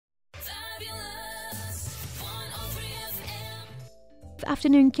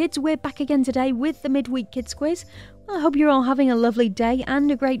Afternoon kids, we're back again today with the midweek kids quiz. Well, I hope you're all having a lovely day and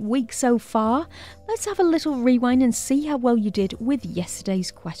a great week so far. Let's have a little rewind and see how well you did with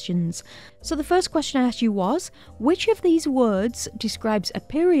yesterday's questions. So the first question I asked you was, which of these words describes a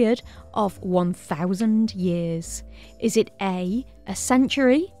period of 1,000 years? Is it A, a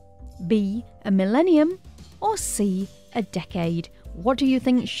century, B, a millennium, or C, a decade? What do you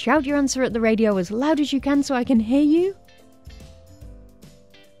think? Shout your answer at the radio as loud as you can so I can hear you.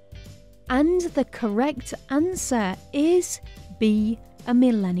 And the correct answer is B, a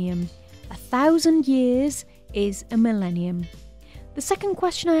millennium. 1,000 years is a millennium. The second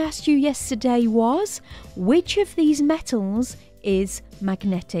question I asked you yesterday was, which of these metals is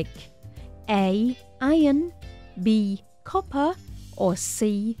magnetic? A, iron, B, copper, or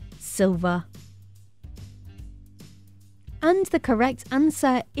C, silver? And the correct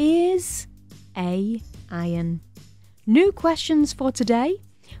answer is A, iron. New questions for today.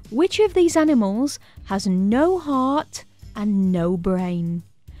 Which of these animals has no heart and no brain?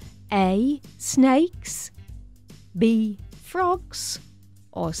 A, snakes, B, frogs,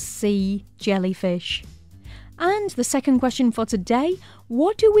 or C, jellyfish? And the second question for today,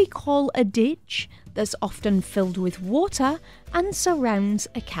 what do we call a ditch that's often filled with water and surrounds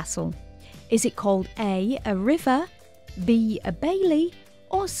a castle? Is it called A, a river, B, a bailey,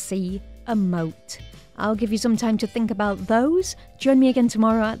 or C, a moat? I'll give you some time to think about those. Join me again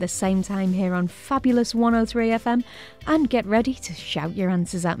tomorrow at the same time here on Fabulous 103 FM and get ready to shout your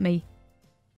answers at me.